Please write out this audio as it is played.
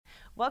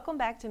Welcome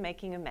back to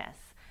Making a Mess.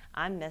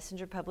 I'm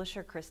messenger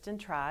publisher Kristen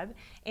Tribe,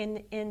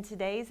 and in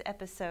today's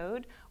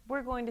episode,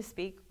 we're going to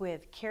speak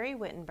with Carrie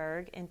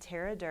Wittenberg and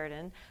Tara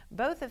Durden,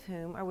 both of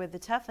whom are with the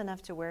Tough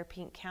Enough to Wear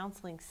Pink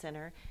Counseling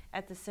Center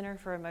at the Center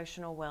for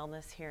Emotional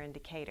Wellness here in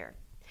Decatur.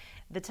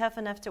 The Tough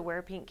Enough to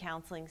Wear Pink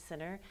Counseling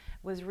Center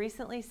was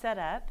recently set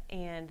up,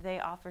 and they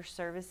offer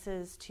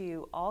services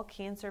to all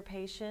cancer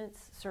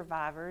patients,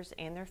 survivors,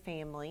 and their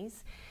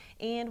families.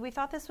 And we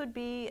thought this would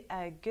be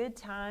a good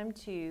time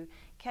to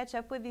catch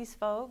up with these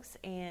folks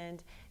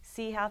and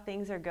see how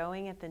things are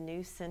going at the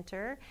new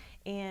center.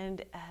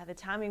 And the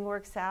timing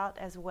works out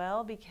as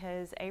well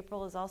because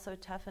April is also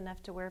Tough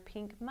Enough to Wear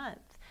Pink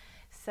month.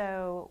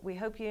 So we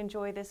hope you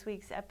enjoy this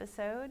week's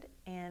episode,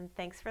 and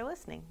thanks for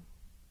listening.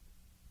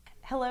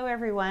 Hello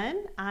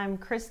everyone, I'm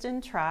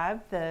Kristen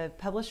Tribe, the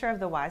publisher of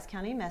the Wise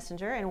County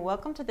Messenger, and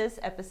welcome to this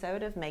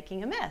episode of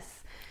Making a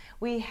Mess.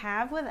 We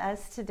have with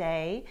us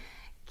today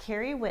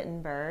Carrie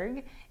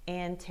Wittenberg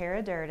and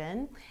Tara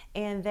Durden,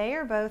 and they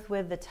are both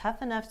with the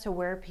Tough Enough to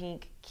Wear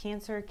Pink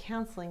Cancer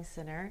Counseling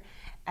Center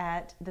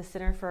at the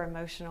Center for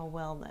Emotional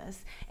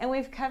Wellness. And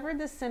we've covered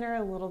the center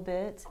a little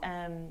bit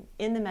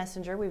in the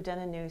Messenger. We've done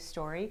a news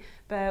story,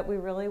 but we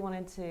really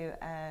wanted to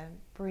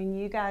bring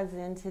you guys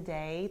in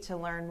today to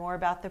learn more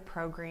about the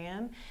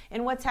program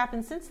and what's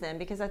happened since then,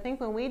 because I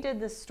think when we did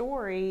the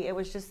story, it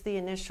was just the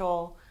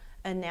initial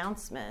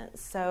announcement.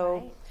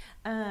 So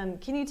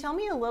can you tell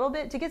me a little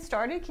bit, to get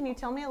started, can you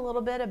tell me a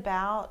little bit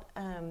about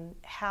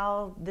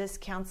how this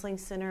counseling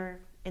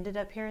center ended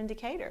up here in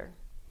Decatur?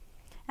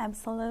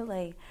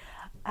 Absolutely.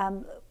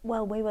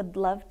 Well, we would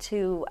love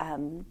to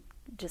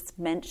just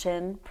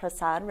mention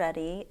Prasad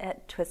Reddy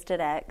at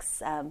Twisted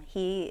X.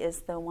 He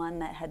is the one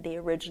that had the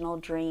original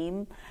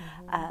dream.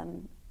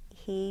 Mm-hmm.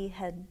 He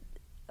had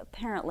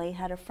apparently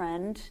had a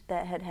friend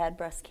that had had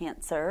breast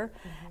cancer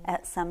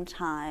at some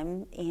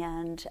time,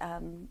 and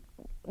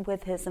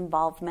with his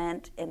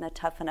involvement in the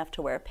Tough Enough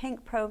to Wear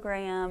Pink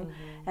program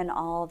and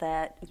all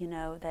that,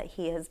 that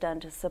he has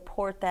done to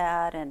support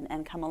that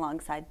and come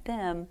alongside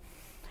them,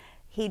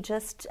 he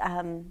just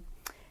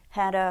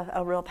had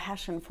a real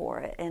passion for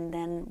it. And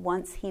then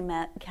once he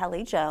met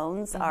Kelly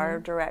Jones,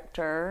 our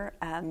director,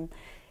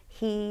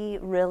 he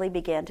really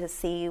began to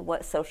see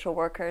what social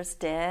workers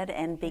did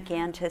and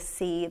began to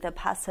see the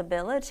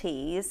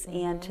possibilities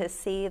and to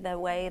see the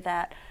way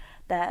that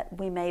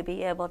we may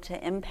be able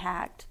to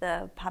impact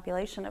the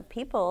population of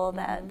people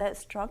that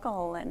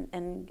struggle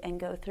and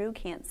go through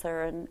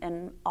cancer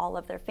and all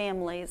of their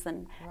families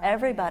and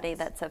everybody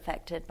that's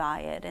affected by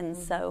it. And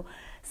so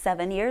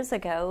 7 years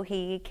ago,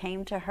 he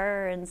came to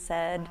her and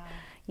said,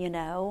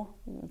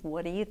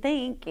 what do you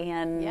think?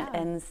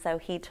 And so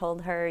he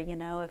told her,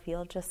 if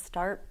you'll just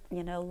start,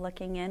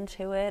 looking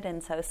into it.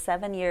 And so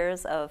 7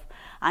 years of,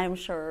 I'm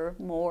sure,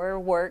 more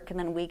work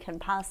than we can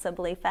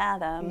possibly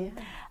fathom,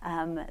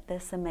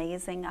 this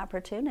amazing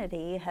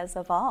opportunity has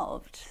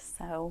evolved.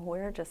 So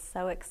we're just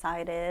so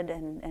excited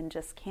and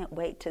just can't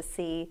wait to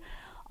see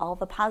all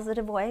the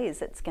positive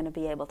ways it's going to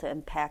be able to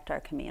impact our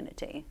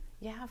community.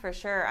 Yeah, for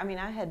sure. I mean,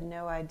 I had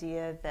no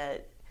idea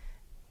that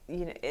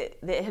it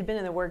had been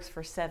in the works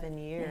for 7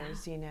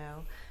 years,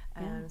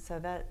 so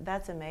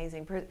that's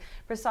amazing.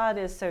 Prasad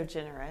is so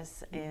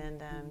generous,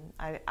 and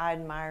I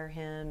admire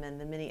him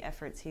and the many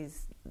efforts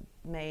he's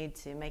made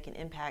to make an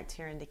impact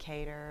here in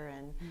Decatur,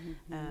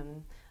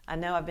 and I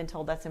know I've been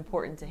told that's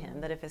important to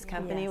him, that if his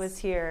company was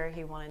here,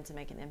 he wanted to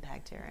make an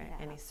impact here,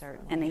 and he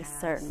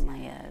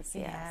certainly is.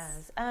 He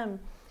has.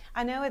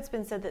 I know it's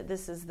been said that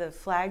this is the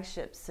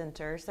flagship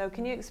center, so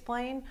can you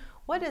explain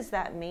what does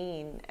that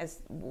mean?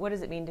 What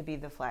does it mean to be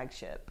the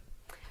flagship?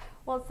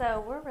 Well,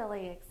 so we're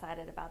really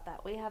excited about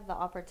that. We have the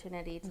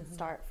opportunity to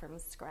start from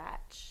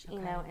scratch,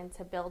 and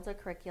to build a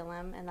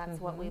curriculum, and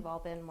that's what we've all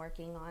been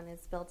working on,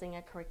 is building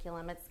a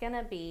curriculum. It's going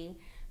to be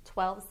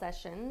 12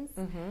 sessions.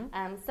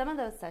 Some of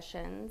those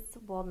sessions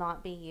will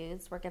not be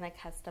used. We're going to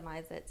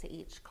customize it to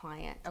each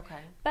client.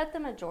 But the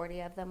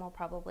majority of them will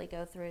probably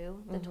go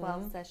through the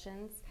 12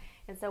 sessions.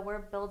 And so we're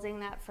building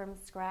that from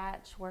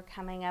scratch. We're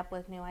coming up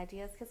with new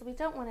ideas because we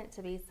don't want it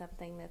to be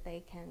something that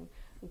they can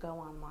go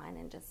online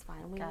and just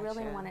find. We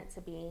really want it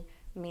to be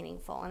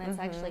meaningful, and it's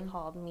actually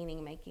called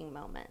Meaning-Making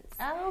Moments.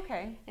 Oh,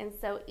 okay. And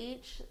so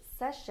each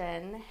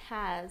session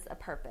has a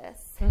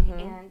purpose,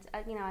 and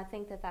I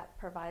think that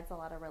provides a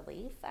lot of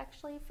relief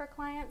actually for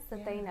clients,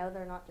 that they know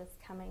they're not just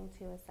coming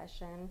to a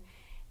session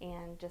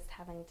and just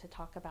having to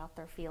talk about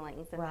their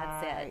feelings and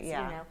that's it.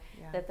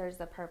 That there's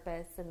a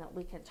purpose and that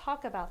we can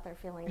talk about their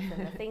feelings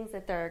and the things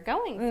that they're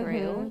going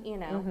through,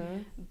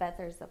 but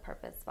there's a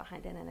purpose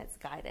behind it and it's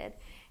guided.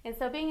 And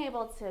so being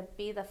able to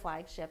be the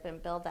flagship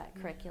and build that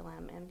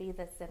curriculum and be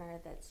the center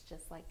that's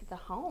just like the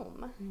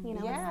home, it's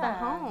the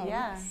home.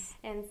 Yes.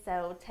 And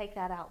so take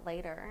that out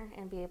later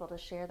and be able to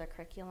share the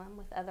curriculum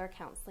with other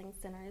counseling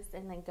centers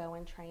and then go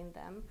and train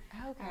them.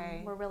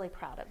 Okay. We're really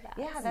proud of that.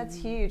 Yeah, that's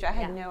huge. I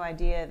had no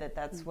idea that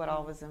that's what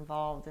all was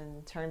involved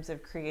in terms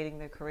of creating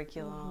the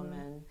curriculum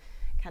and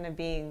kind of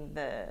being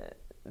the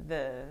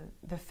the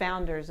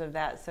founders of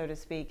that, so to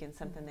speak, and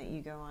something that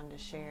you go on to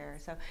share.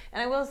 So,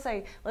 and I will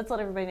say, let's let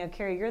everybody know,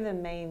 Carrie, you're the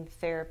main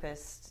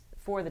therapist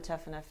for the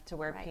Tough Enough to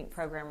Wear Pink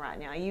program right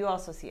now. You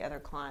also see other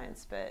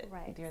clients, but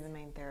you're the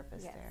main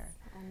therapist there.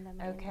 I'm the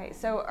main one.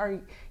 So are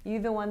you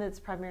the one that's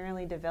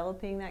primarily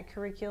developing that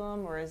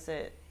curriculum, or is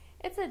it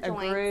It's a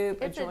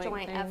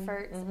joint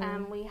effort.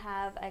 We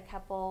have a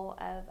couple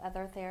of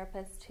other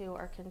therapists who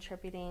are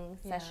contributing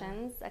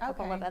sessions, a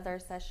couple of other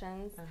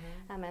sessions,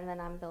 and then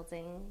I'm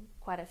building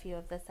quite a few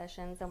of the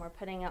sessions, and we're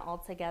putting it all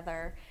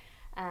together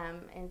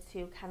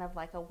into kind of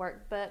like a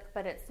workbook,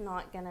 but it's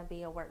not going to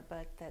be a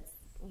workbook that's,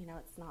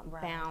 it's not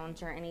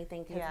bound or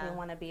anything, because we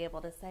want to be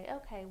able to say,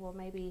 okay, well,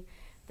 maybe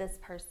this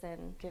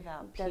person give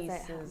out does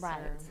pieces,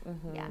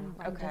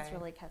 just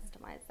really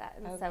customize that,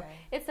 and so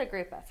it's a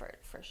group effort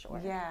for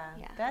sure.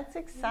 That's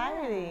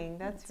exciting.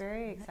 That's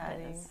very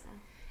exciting.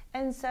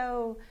 And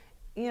so,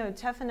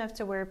 Tough Enough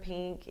to Wear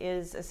Pink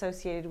is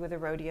associated with the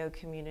rodeo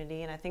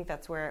community, and I think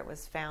that's where it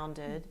was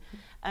founded.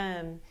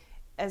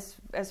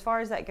 As far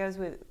as that goes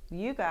with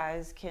you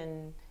guys,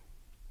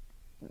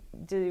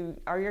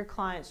 are your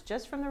clients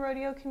just from the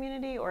rodeo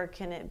community, or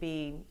can it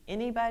be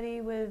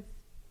anybody with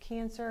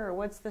cancer, or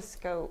what's the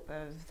scope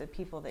of the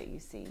people that you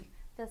see?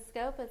 The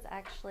scope is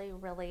actually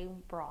really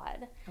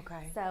broad.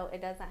 So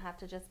it doesn't have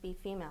to just be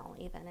female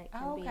even. It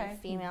can be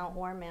female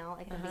or male.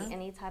 It can be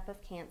any type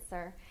of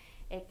cancer.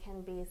 It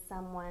can be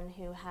someone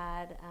who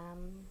had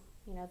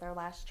their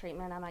last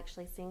treatment. I'm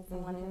actually seeing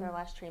someone who their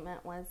last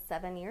treatment was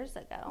 7 years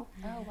ago.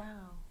 Oh,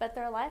 wow. But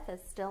their life is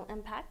still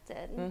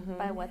impacted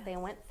by what they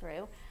went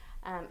through.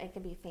 It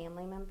could be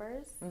family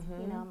members.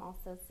 I'm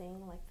also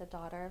seeing like the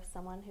daughter of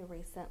someone who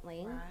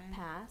recently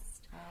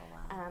passed.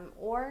 Oh, wow.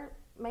 Or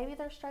maybe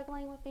they're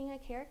struggling with being a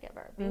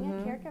caregiver. Being a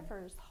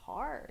caregiver is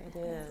hard. It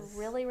is. It's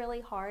really,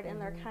 really hard, and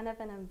they're kind of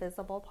an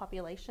invisible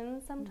population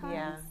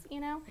sometimes,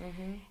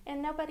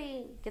 and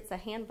nobody gets a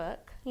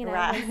handbook,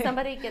 when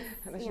somebody gets,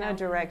 there's no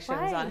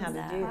directions on how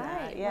to do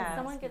that. When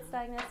someone gets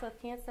diagnosed with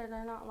cancer,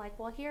 they're not like,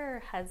 well,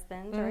 here,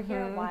 husband, or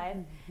here, wife,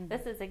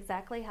 this is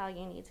exactly how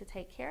you need to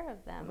take care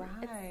of them.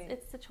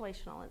 It's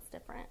situational. It's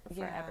different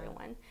for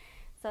everyone.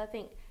 So I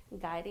think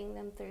guiding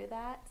them through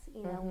that,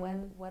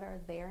 what are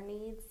their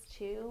needs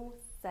too,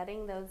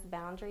 setting those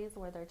boundaries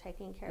where they're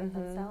taking care of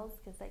themselves,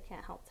 because they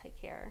can't help take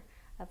care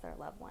of their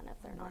loved one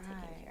if they're not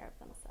taking care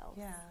of themselves.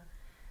 Yeah.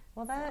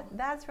 Well,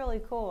 that's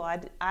really cool.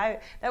 I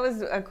that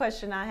was a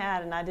question I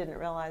had, and I didn't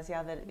realize,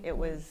 that it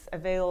was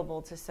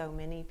available to so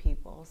many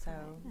people. So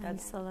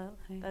that's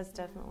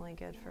definitely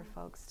good for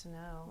folks to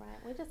know.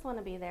 Right. We just want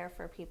to be there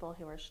for people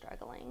who are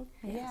struggling.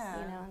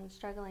 And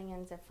struggling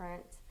in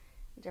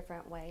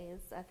different ways.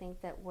 I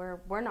think that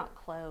we're not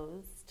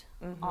closed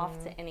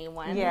off to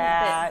anyone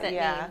that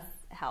needs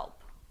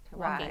help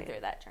walking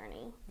through that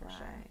journey, for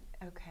sure.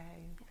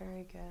 Okay,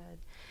 very good.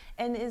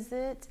 And is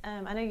it,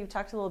 I know you've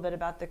talked a little bit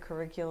about the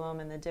curriculum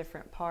and the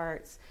different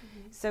parts,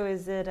 so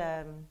is it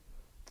a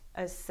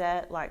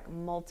set, like,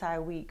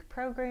 multi-week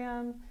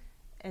program?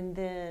 And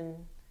then,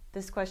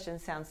 this question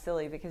sounds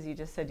silly because you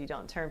just said you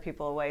don't turn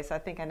people away, so I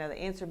think I know the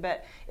answer,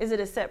 but is it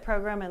a set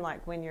program and,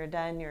 like, when you're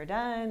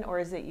done, or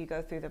is it you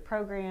go through the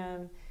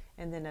program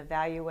and then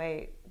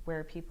evaluate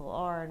where people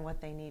are and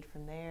what they need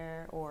from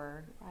there,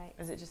 or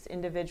is it just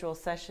individual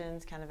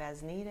sessions kind of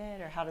as needed,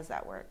 or how does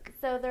that work?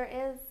 So there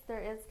is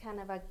kind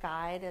of a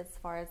guide as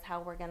far as how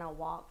we're going to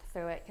walk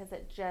through it, because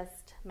it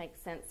just makes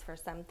sense for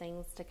some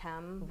things to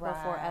come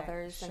before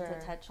others, and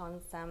to touch on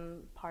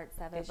some parts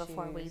of it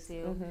before we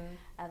do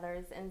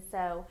others. And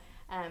so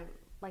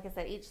like I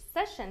said, each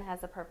session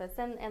has a purpose,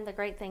 and the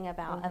great thing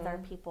about other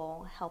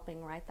people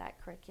helping write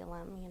that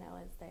curriculum,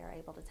 is they are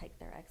able to take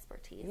their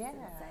expertise and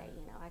say,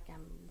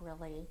 I'm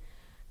really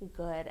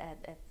good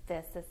at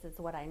this. This is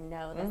what I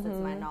know. This is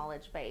my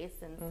knowledge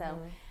base, and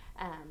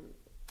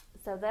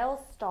so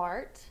they'll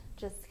start.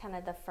 Just kind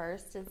of the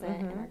first is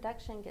an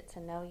introduction, get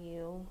to know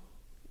you,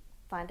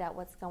 find out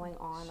what's going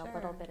on, a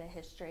little bit of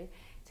history.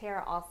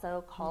 Tara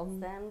also calls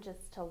them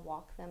just to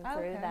walk them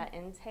through that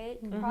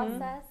intake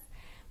process.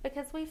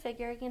 Because we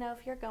figure,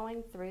 if you're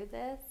going through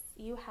this,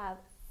 you have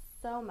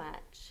so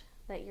much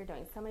that you're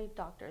doing, so many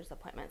doctor's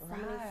appointments, so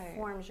many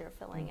forms you're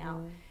filling out,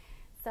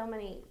 so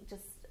many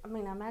I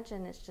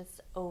imagine it's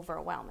just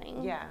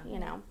overwhelming,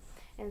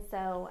 And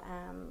so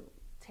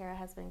Tara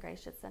has been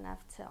gracious enough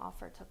to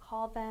offer to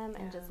call them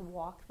and just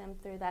walk them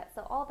through that.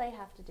 So all they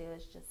have to do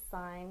is just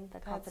sign the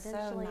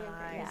confidentiality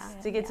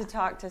agreement. To get to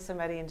talk to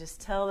somebody and just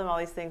tell them all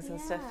these things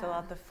instead of fill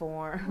out the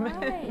form.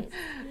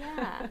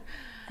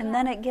 And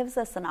then it gives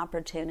us an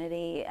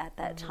opportunity at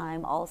that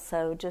time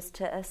also just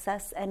to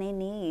assess any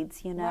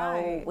needs.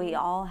 We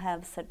all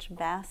have such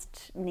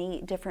vast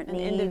different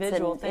needs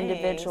individual and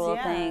individual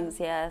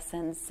things,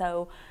 and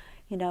so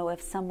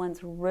if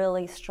someone's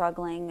really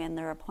struggling and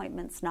their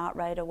appointment's not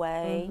right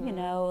away,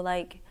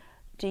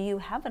 do you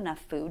have enough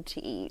food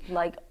to eat?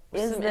 Like,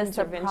 is this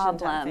a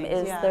problem?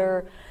 Is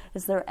there,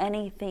 is there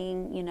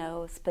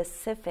anything,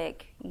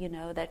 specific,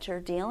 that you're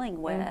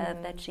dealing with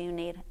that you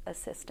need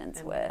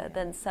assistance with?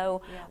 And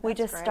so we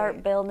just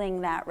start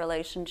building that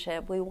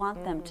relationship. We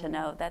want them to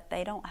know that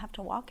they don't have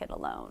to walk it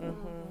alone,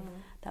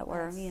 that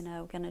we're,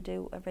 going to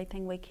do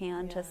everything we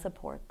can to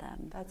support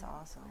them. That's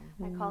awesome.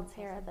 I call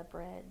Tara the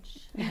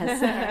bridge.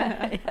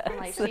 Yes. I'm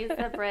like, she's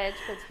the bridge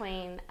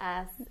between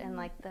us and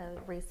like the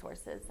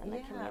resources in the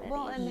community.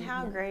 Well, and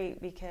how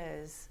great,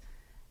 because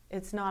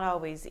it's not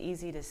always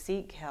easy to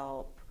seek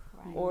help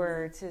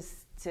or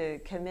to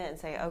commit and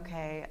say,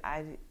 okay,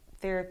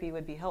 therapy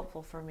would be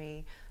helpful for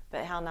me,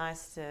 but how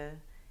nice to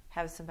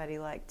have somebody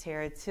like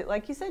Tara to,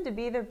 like you said, to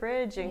be the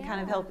bridge and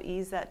kind of help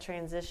ease that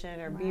transition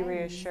or be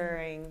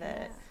reassuring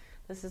that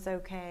this is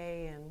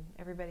okay and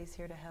everybody's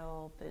here to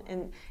help.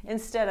 And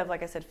instead of,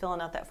 like I said,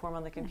 filling out that form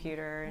on the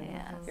computer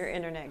and your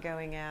internet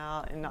going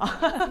out and all.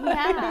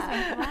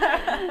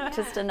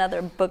 Just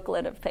another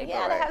booklet of paperwork.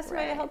 Yeah, to have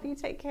somebody to help you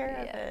take care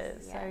of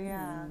it.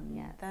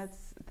 So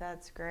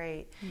that's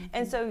great.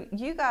 And so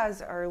you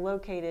guys are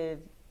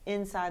located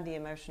inside the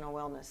Emotional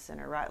Wellness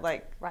Center, right?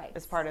 Like,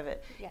 as part of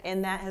it. Yes.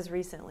 And that has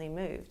recently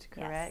moved,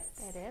 correct?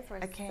 Yes, it is. We're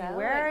okay, so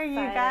where are you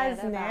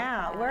guys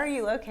now? That. Where are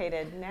you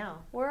located now?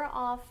 We're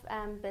off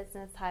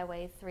Business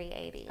Highway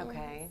 380.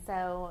 Okay.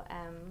 So,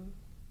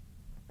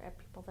 for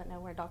people that know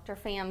where Dr.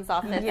 Pham's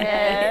office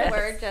is,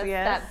 we're just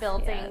that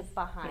building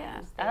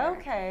behind there.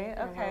 Okay,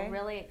 and we're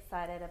really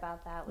excited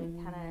about that. We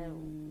kind of,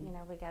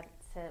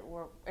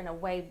 we're in a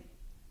way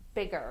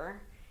bigger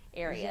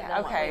area.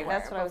 Okay,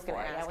 that's what I was going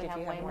to ask. We if have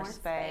you way have more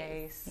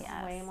space.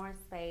 Yes. Way more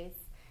space.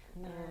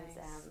 Nice.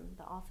 And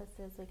the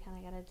offices we kind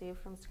of got to do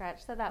from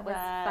scratch. So that was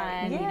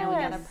fun. Yes. We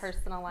got to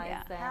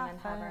personalize them and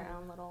have our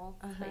own little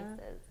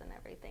spaces and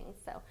everything.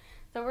 So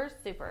we're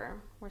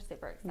super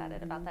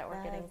excited about that.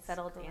 We're getting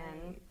settled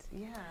in.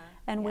 Yeah.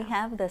 And we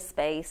have the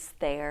space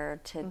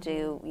there to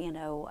do,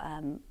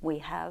 we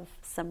have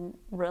some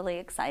really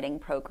exciting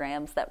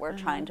programs that we're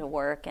trying to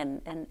work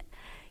and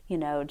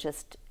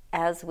just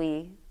as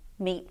we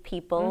meet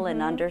people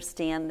and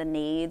understand the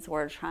needs,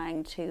 we're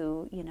trying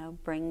to,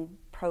 bring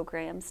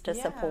programs to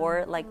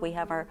support. Like we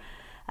have our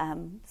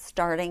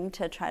starting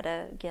to try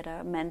to get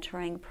a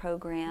mentoring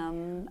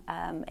program,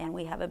 and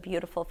we have a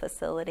beautiful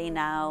facility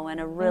now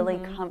and a really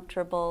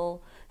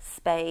comfortable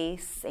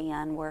space,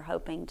 and we're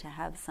hoping to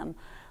have some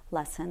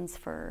lessons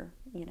for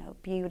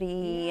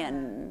beauty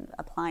and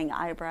applying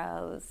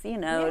eyebrows,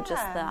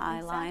 just the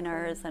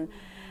eyeliners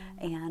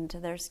and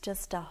there's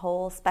just a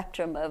whole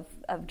spectrum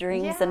of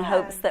dreams and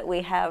hopes that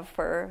we have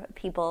for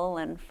people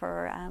and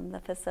for the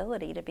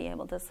facility to be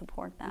able to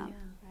support them.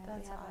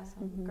 That's we have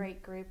awesome. A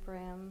great group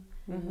room.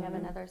 We have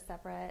another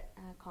separate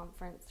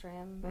conference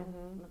room.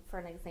 And for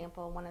an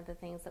example, one of the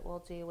things that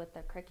we'll do with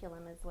the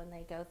curriculum is when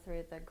they go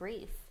through the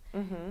grief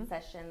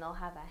session, they'll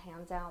have a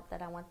handout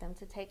that I want them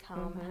to take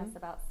home. It has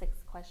about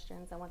 6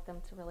 questions. I want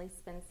them to really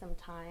spend some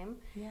time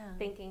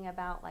thinking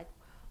about like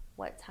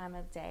what time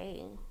of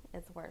day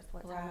is worse,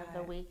 what time of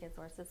the week is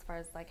worse, as far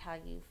as like how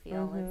you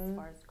feel as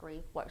far as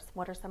grief,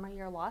 what are some of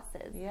your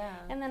losses,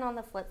 and then on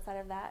the flip side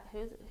of that,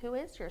 who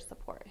is your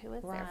support, who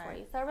is there for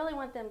you. So I really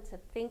want them to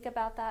think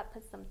about that,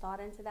 put some thought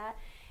into that,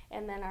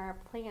 and then our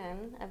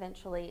plan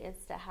eventually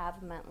is to have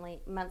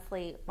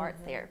monthly art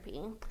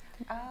therapy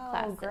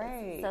classes.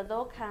 Great. So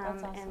they'll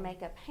come and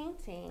make a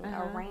painting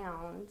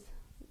around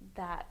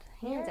that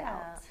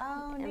handout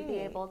and be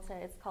able to,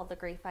 it's called The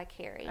Grief I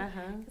Carry,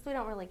 because we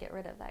don't really get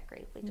rid of that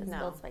grief, we just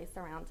build space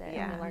around it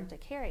and we learn to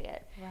carry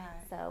it.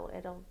 So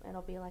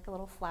it'll be like a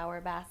little flower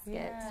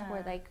basket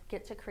where they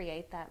get to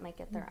create that,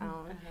 make it their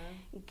own,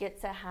 get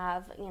to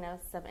have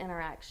some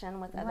interaction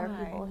with other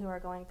people who are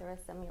going through a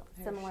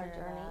similar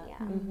journey.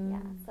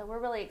 So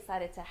we're really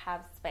excited to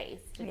have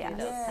space to do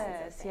those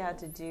kinds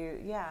of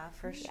things.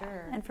 For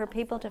sure. And for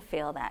people to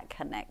feel that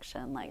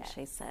connection, like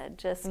she said,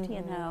 just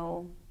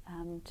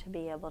to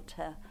be able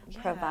to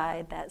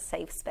provide that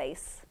safe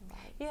space.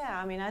 Yeah,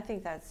 I mean, I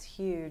think that's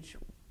huge,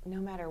 no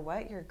matter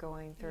what you're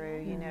going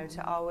through,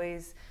 to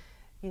always,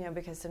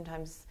 because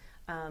sometimes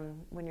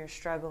when you're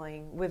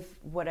struggling with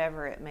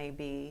whatever it may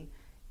be,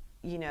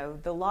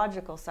 the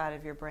logical side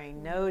of your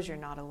brain knows you're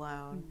not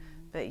alone,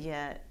 but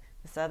yet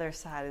this other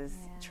side is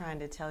trying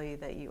to tell you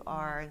that you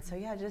are. And so,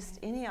 just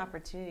any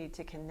opportunity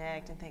to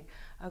connect and think,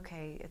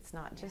 okay, it's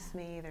not just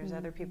me, there's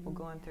other people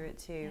going through it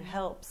too,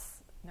 helps.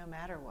 No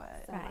matter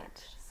what.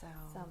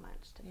 So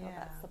much to feel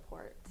that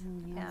support.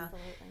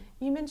 Absolutely.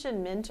 You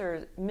mentioned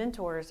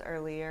mentors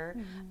earlier.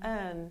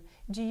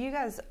 Do you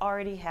guys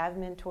already have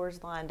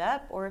mentors lined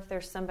up? Or if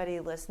there's somebody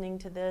listening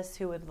to this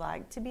who would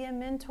like to be a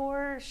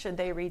mentor, should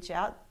they reach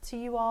out to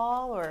you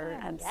all? Or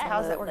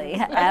how's that working?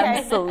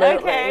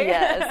 Absolutely,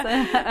 yes.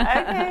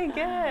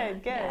 Okay,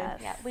 good.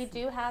 Yeah, we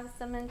do have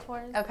some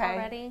mentors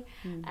already.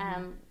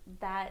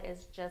 That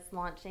is just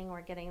launching.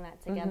 We're getting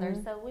that together.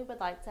 So we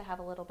would like to have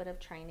a little bit of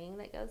training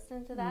that goes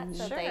into that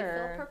so they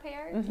feel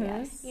prepared.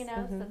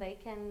 So they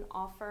can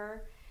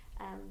offer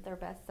their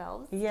best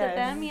selves Yes, to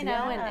them, you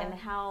know, yeah. and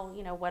how,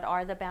 you know, what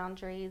are the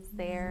boundaries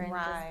there, and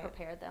Right. just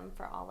prepare them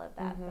for all of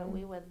that. But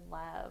we would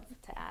love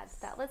to add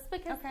to that list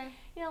because,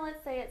 you know,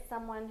 let's say it's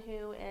someone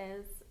who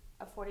is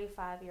a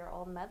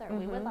 45-year-old mother.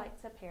 We would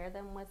like to pair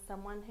them with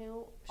someone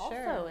who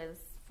also is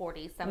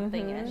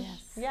 40-something-ish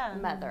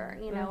mother,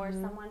 you know, or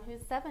someone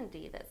who's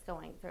 70 that's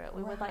going through it.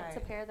 We would like to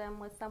pair them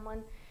with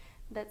someone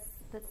that's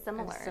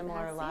similar. A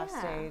similar life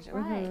stage.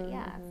 Right,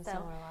 yeah. So,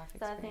 similar life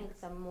so I experience.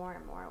 think the more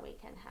and more we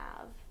can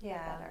have, the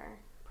better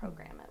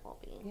program it will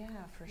be. Yeah,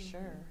 for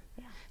sure.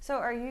 Yeah. So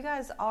are you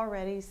guys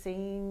already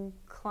seeing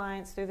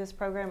clients through this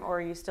program, or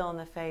are you still in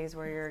the phase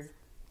where you're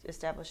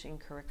establishing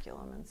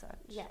curriculum and such?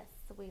 Yes,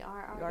 we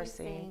are already you are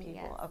seeing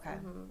people. Yes, okay.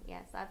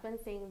 Yes, I've been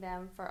seeing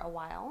them for a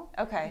while.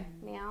 Okay.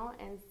 Now,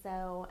 and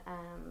so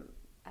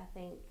I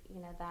think,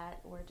 you know, that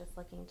we're just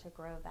looking to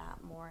grow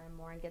that more and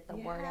more and get the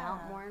word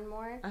out more and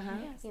more.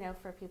 You know,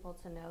 for people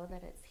to know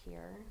that it's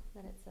here,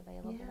 that it's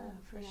available. Yeah,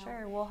 for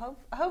sure. Well,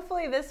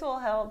 hopefully this will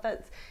help.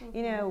 That's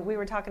you know, we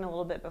were talking a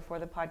little bit before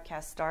the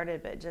podcast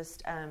started, but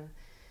just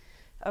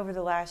over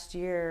the last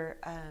year,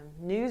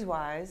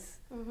 news-wise,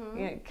 you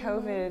know,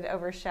 COVID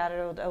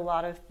overshadowed a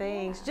lot of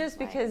things just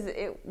because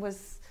it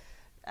was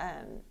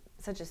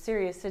such a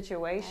serious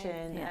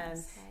situation.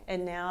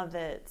 And now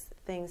that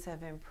things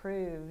have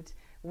improved,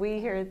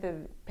 we here at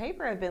the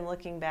paper have been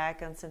looking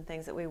back on some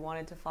things that we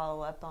wanted to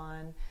follow up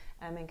on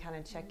and kind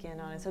of check in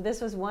on it. So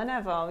this was one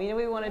of them. You know,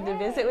 we wanted to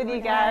visit with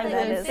you guys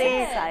and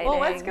see, well,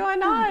 what's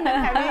going on?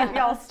 Have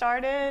y'all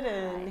started,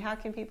 and how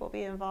can people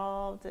be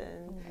involved?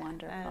 And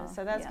wonderful.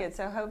 So that's good.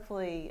 So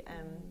hopefully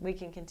we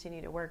can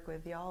continue to work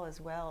with y'all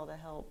as well to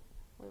help.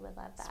 We would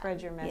love that.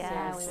 Spread your message.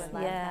 Yeah, we would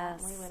love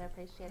that. We would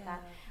appreciate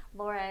that.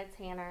 Laura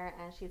Tanner,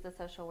 she's a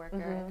social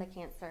worker at the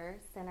Cancer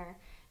Center.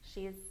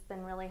 She's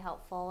been really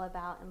helpful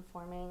about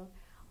informing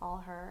all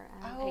her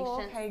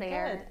patients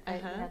there that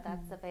you know,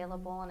 that's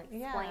available, and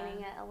explaining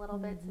it a little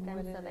bit to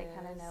them so they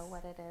kind of know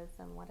what it is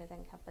and what it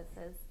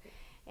encompasses.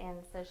 And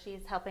so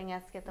she's helping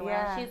us get the word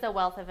out. She's a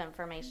wealth of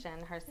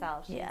information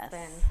herself. She's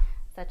been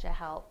such a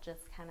help,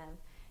 just kind of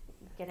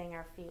getting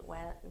our feet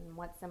wet and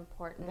what's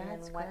important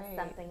and what's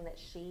something that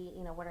she,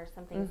 you know, what are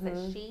some things that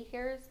she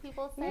hears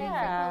people say frequently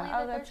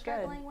that they're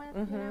struggling with,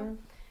 you know.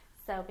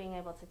 So being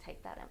able to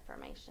take that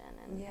information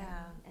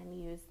and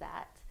use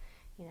that,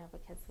 you know,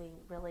 because we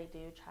really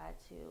do try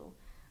to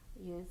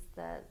use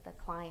the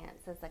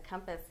clients as a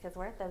compass, because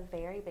we're at the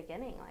very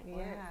beginning, like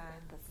we're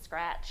at the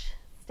scratch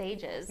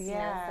stages, you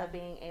know, so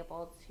being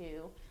able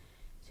to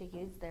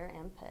use their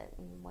input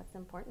and what's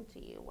important to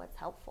you, what's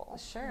helpful.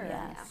 Sure.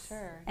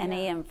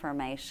 Any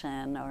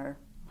information or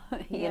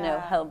you know,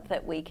 help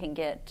that we can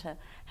get to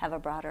have a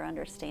broader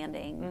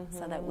understanding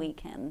so that we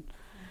can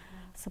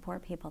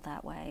support people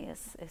that way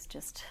is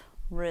just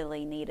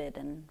really needed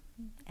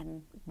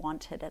and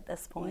wanted at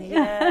this point.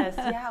 Yes,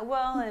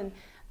 well, and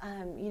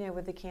you know,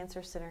 with the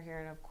Cancer Center here,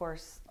 and of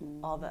course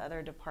all the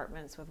other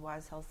departments with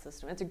Wise Health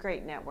System, it's a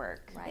great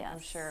network. Right. I'm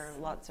sure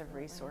lots of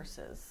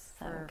resources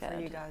for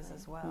you guys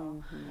as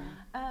well.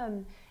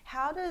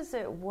 How does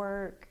it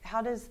work?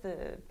 How does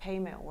the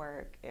payment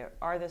work?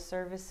 Are the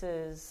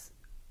services,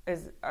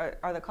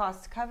 are the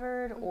costs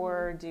covered,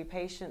 or do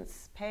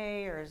patients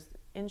pay, or is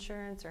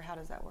insurance, or how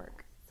does that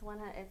work?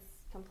 It's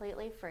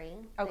completely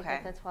free. Okay.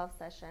 They get the 12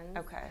 sessions.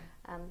 Okay.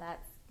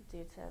 That's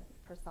due to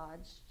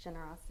Prasad's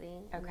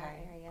generosity in that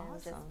area,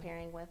 and just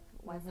pairing with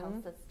Wise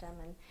Health System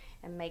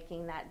and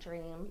making that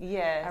dream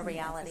a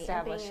reality,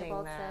 and being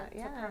able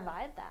to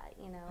provide that,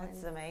 you know.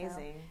 That's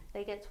amazing. So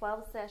they get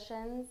 12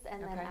 sessions,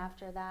 and then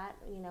after that,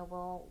 you know,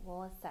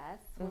 we'll assess.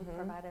 We'll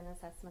provide an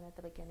assessment at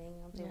the beginning.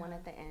 We'll do one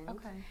at the end.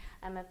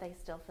 If they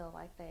still feel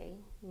like they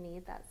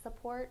need that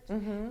support,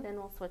 then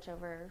we'll switch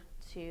over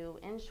to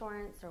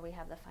insurance, or we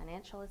have the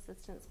financial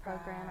assistance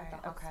program at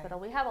the hospital.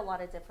 We have a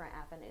lot of different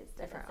avenues.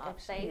 Different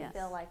options. If they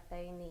feel like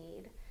they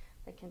need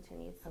the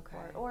continued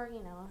support, or,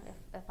 you know,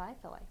 if I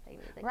feel like they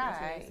need the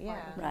continued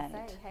support, we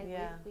can say,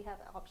 hey, we have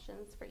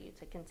options for you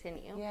to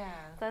continue.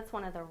 So that's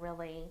one of the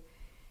really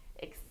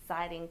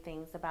exciting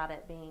things about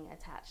it being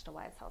attached to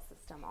Wise Health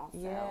System also,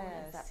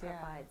 is that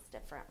provides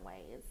different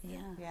ways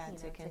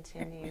to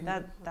continue.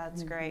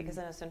 That's great, because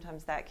I know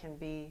sometimes that can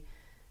be,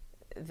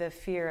 the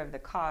fear of the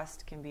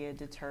cost can be a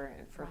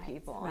deterrent for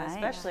people, and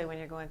especially when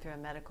you're going through a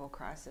medical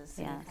crisis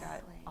and you've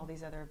got all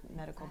these other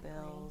medical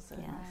bills.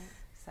 And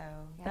so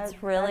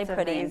that's really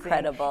pretty amazing.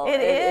 Incredible. It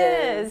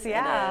is.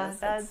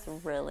 That's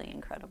really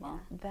incredible.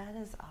 That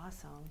is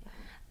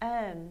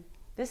awesome.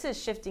 This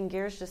is shifting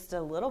gears just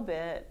a little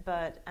bit,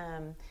 but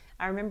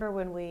I remember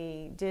when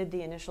we did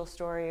the initial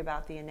story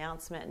about the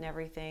announcement and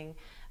everything,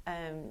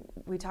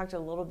 we talked a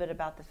little bit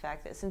about the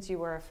fact that since you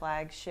were a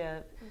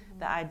flagship,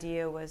 the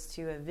idea was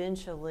to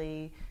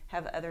eventually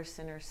have other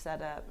centers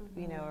set up,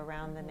 you know,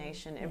 around the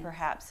nation, and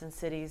perhaps in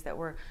cities that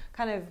were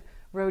kind of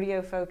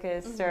rodeo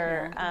focused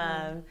or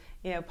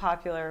you know,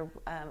 popular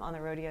on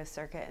the rodeo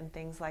circuit and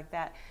things like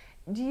that.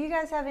 Do you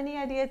guys have any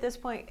idea at this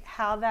point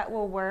how that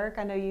will work?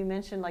 I know you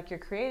mentioned like you're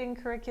creating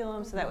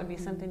curriculum, so that would be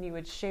something you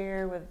would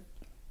share with,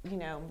 you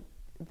know,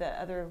 the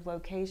other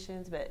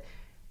locations, but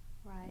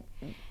Right.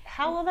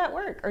 How will that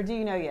work, or do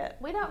you know yet?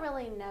 We don't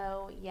really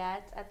know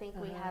yet. I think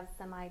we have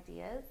some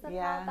ideas of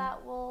how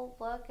that will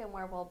look and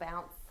where we'll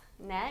bounce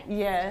next.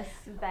 Yes.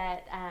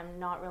 But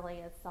not really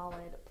a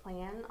solid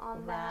plan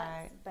on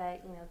that.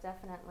 But,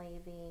 definitely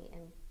the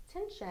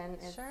intention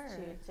is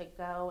to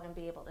go and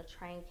be able to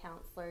train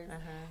counselors,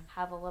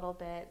 have a little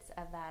bit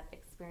of that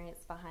experience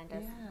behind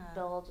us,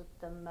 build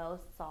the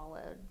most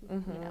solid,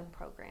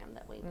 program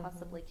that we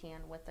possibly can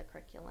with the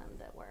curriculum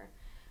that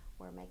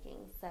we're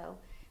making. So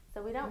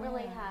we don't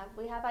really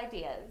we have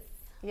ideas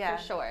for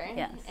sure,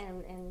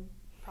 and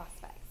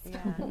prospects.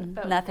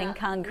 But nothing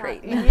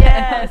concrete.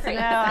 Yes, no,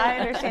 I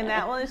understand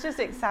that. Well, it's just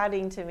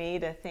exciting to me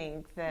to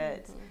think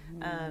that,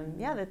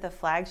 that the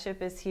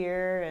flagship is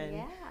here,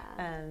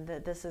 and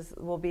that this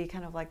will be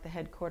kind of like the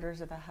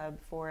headquarters of a hub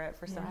for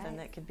something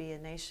that could be a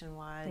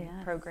nationwide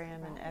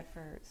program and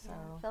effort. So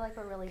I feel like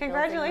we're really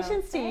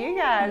congratulations to you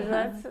guys.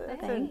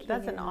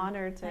 That's an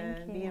honor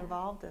to be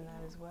involved in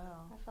that as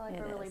well. I feel like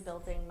we're really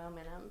building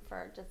momentum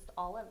for just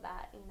all of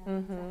that, to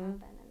happen,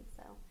 and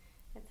so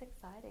it's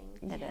exciting.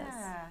 It is.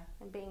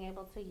 And being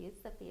able to use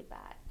the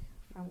feedback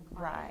from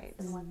clients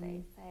and what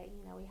they say.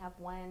 We have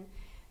one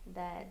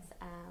that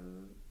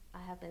I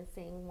have been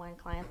seeing, one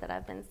client that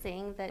I've been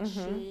seeing that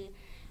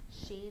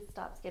she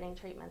stopped getting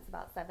treatments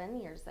about 7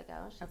 years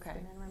ago. She's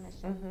been in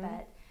remission,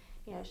 but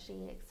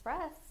she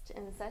expressed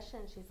in the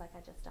session, she's like,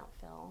 I just don't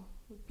feel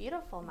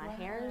beautiful. My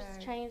hair's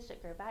changed,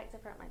 it grew back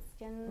different, my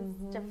skin's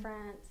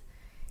different,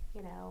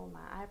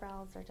 my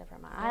eyebrows are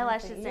different, my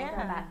eyelashes didn't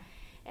grow back.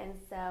 And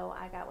so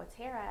I got with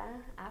Tara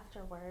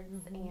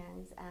afterwards,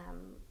 and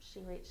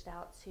she reached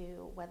out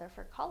to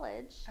Weatherford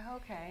College. Oh,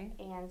 okay.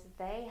 And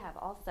they have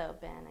also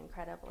been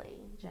incredibly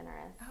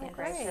generous and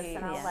great. gracious.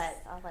 And I'll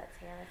let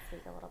Tara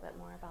speak a little bit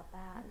more about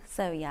that.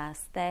 So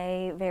yes,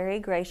 they very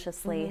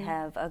graciously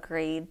have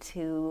agreed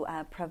to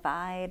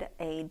provide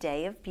a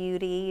day of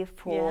beauty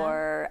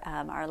for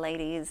our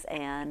ladies,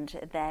 and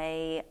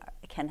they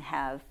can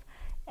have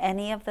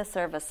any of the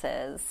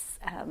services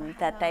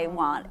that they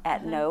want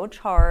at no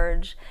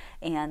charge.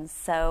 And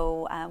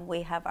so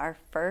we have our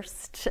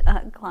first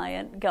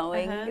client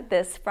going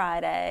this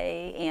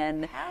Friday.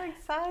 And how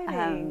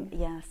exciting.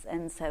 Yes,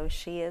 and so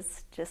she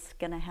is just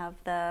going to have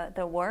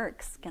the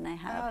works, going to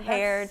have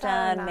hair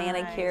done,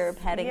 manicure,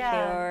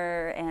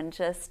 pedicure, and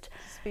just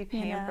be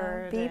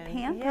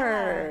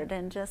pampered.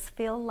 And just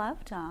feel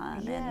loved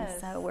on.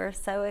 And so we're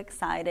so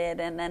excited.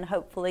 And then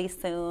hopefully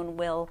soon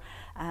we'll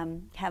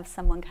have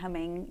someone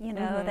coming,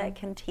 that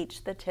can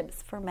teach the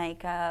tips for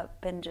makeup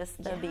and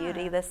just the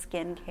beauty, the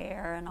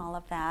skincare, and all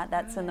of that.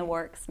 That's in the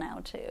works now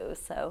too.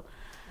 So,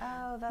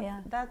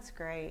 that's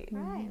great.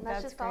 Right, and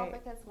that's just all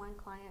because one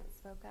client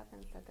spoke up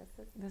and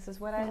said, "This is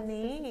what I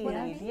need."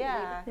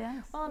 Yeah.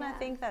 Yes. Well, and I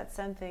think that's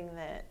something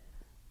that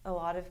a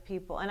lot of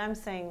people, and I'm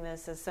saying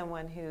this as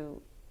someone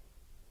who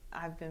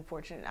I've been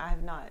fortunate. I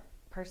have not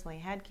personally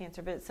had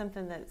cancer, but it's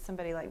something that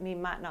somebody like me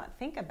might not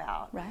think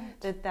about. Right.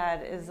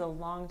 That is a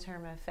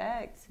long-term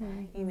effect,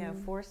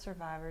 for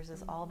survivors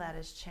as all that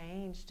has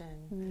changed,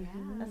 and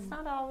it's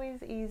not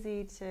always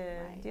easy to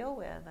deal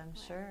with, I'm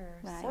sure.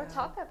 Right. Or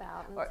talk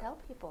about and tell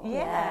people.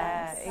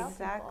 Yeah, Yes.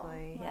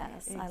 exactly.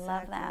 Yes, I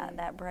love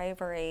that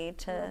bravery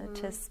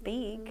to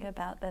speak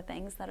about the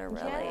things that are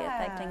really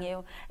affecting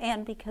you.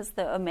 And because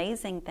the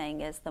amazing thing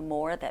is, the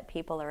more that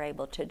people are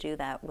able to do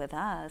that with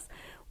us,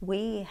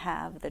 we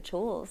have the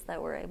tools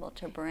that we're able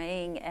to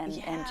bring and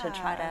to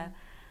try to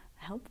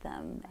help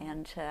them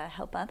and to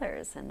help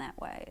others in that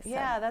way.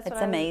 So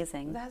it's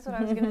amazing. That's what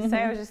I was going to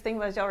say. I was just thinking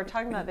about y'all were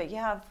talking about,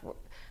 but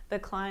the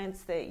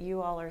clients that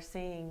you all are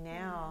seeing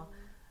now,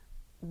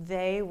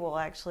 they will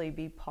actually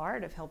be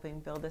part of helping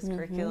build this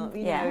curriculum.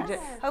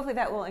 Hopefully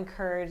that will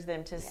encourage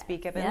them to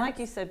speak up. And like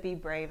you said, be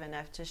brave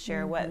enough to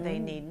share what they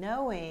need,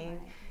 knowing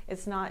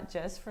it's not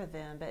just for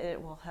them, but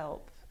it will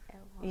help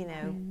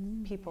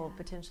people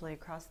potentially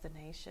across the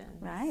nation.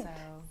 Right.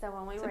 So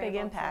when we were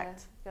able to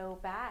go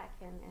back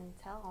and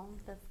tell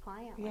this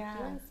client, you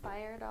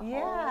inspired a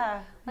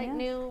whole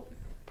new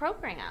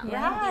program.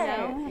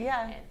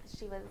 And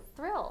she was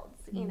thrilled,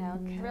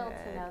 thrilled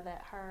to know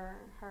that her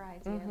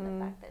idea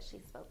and the fact that she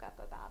spoke up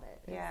about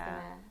it is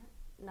gonna,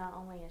 not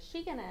only is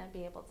she gonna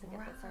be able to get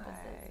the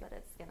services, but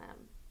it's gonna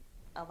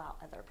allow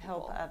other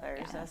people help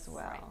others as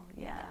well.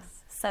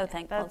 Yes. So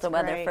thankful to great.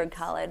 Weatherford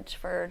College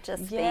for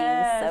just being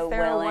so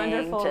they're willing. A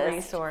wonderful just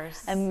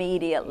resource.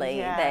 Immediately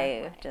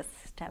they just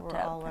stepped We're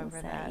up all and over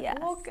said, that. yes.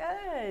 Well,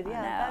 good.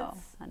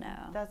 I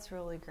know. That's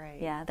really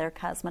great. Yeah, their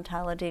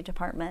cosmetology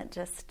department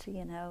just,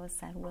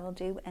 said, we'll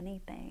do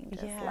anything.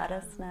 Just let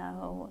us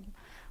know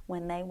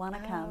when they want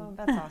to come.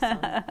 That's awesome.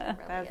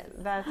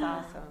 That's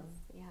awesome.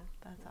 Yeah.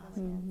 That's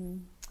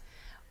awesome.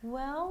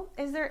 Well,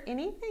 is there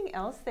anything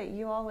else that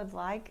you all would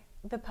like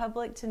the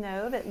public to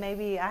know that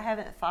maybe I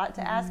haven't thought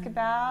to ask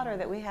about or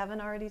that we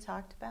haven't already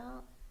talked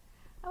about?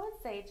 I would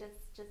say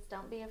just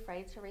don't be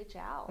afraid to reach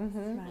out.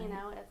 Mm-hmm. You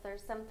know, if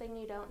there's something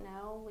you don't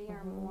know, we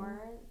are more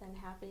than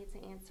happy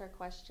to answer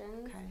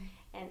questions. Okay.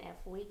 And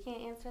if we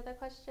can't answer the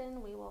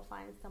question, we will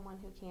find someone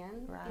who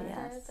can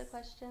answer the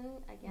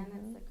question. Again,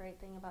 it's the great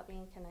thing about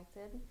being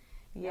connected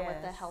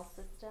with the health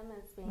system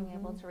is being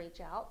able to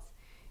reach out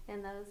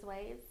in those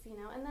ways, you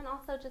know. And then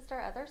also just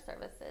our other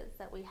services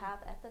that we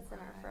have at the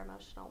Center for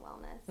Emotional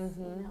Wellness.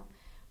 You know,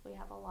 we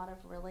have a lot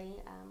of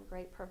really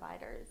great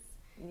providers.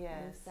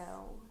 Yes. And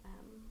so,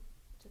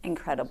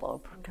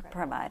 incredible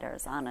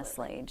providers,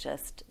 honestly.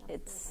 Just,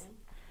 it's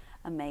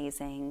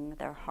amazing,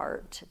 their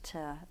heart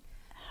to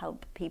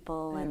help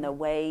people and the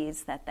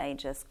ways that they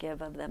just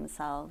give of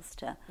themselves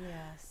to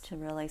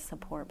really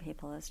support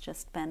people. It's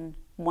just been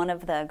one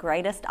of the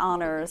greatest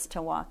honors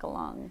to walk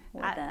along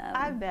with them.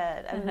 I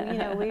bet. I mean, you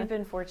know, we've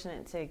been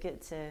fortunate to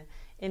get to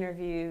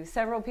interview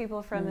several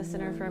people from the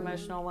Center for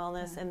Emotional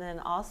Wellness, and then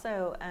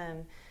also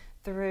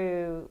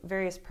through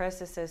various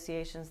press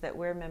associations that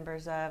we're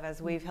members of,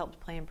 as we've helped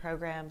plan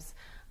programs,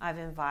 I've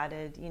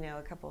invited, you know,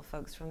 a couple of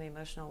folks from the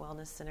Emotional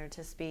Wellness Center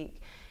to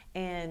speak.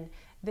 And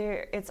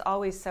it's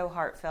always so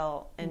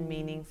heartfelt and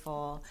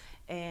meaningful.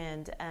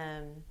 And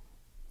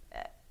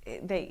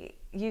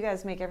you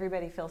guys make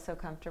everybody feel so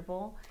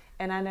comfortable.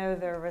 And I know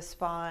the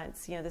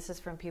response, you know, this is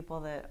from people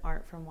that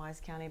aren't from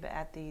Wise County, but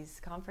at these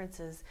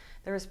conferences,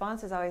 the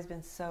response has always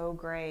been so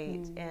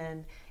great.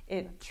 And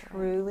it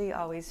truly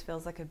always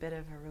feels like a bit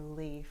of a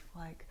relief,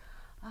 like,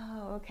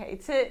 oh, okay,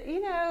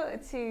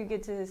 to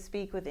get to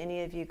speak with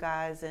any of you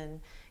guys and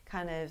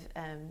kind of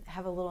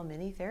have a little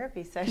mini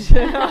therapy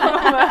session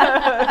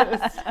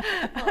almost.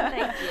 Well,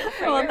 thank you.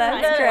 Well,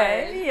 that's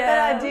great. But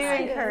I do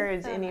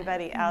encourage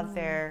anybody out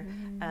there,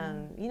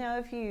 you know,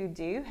 if you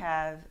do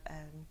have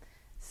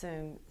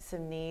some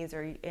needs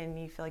and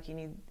you feel like you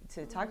need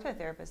to talk to a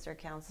therapist or a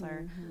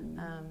counselor,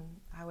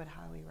 I would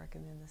highly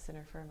recommend the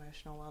Center for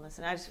Emotional Wellness.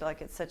 And I just feel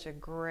like it's such a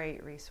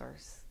great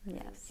resource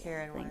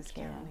here in Wise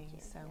County.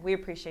 So we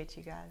appreciate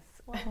you guys.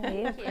 Well,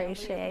 we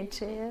appreciate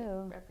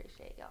you. We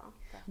appreciate y'all.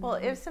 Well,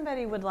 if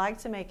somebody would like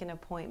to make an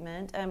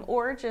appointment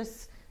or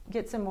just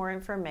get some more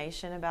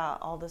information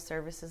about all the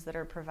services that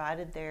are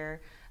provided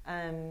there,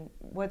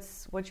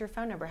 what's your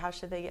phone number? How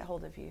should they get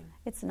hold of you?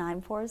 It's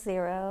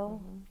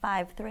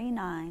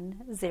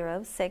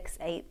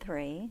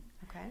 940-539-0683.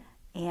 Okay.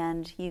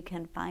 And you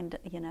can find,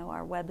 you know,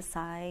 our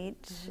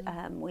website.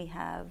 We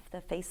have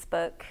the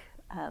Facebook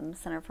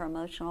Center for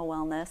Emotional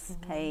Wellness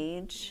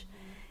page.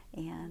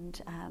 And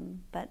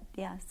but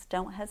yes,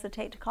 don't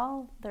hesitate to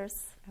call.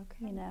 There's,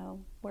 you know,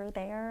 we're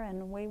there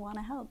and we want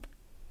to help.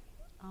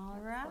 All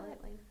right.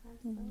 Absolutely.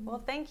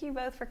 Well, thank you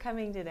both for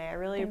coming today. I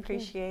really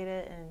appreciate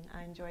it, and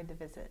I enjoyed the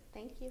visit.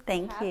 Thank you.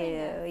 Thank you.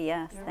 Us.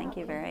 Yes, You're thank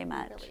you welcome. very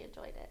much. We really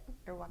enjoyed it.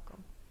 You're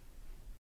welcome.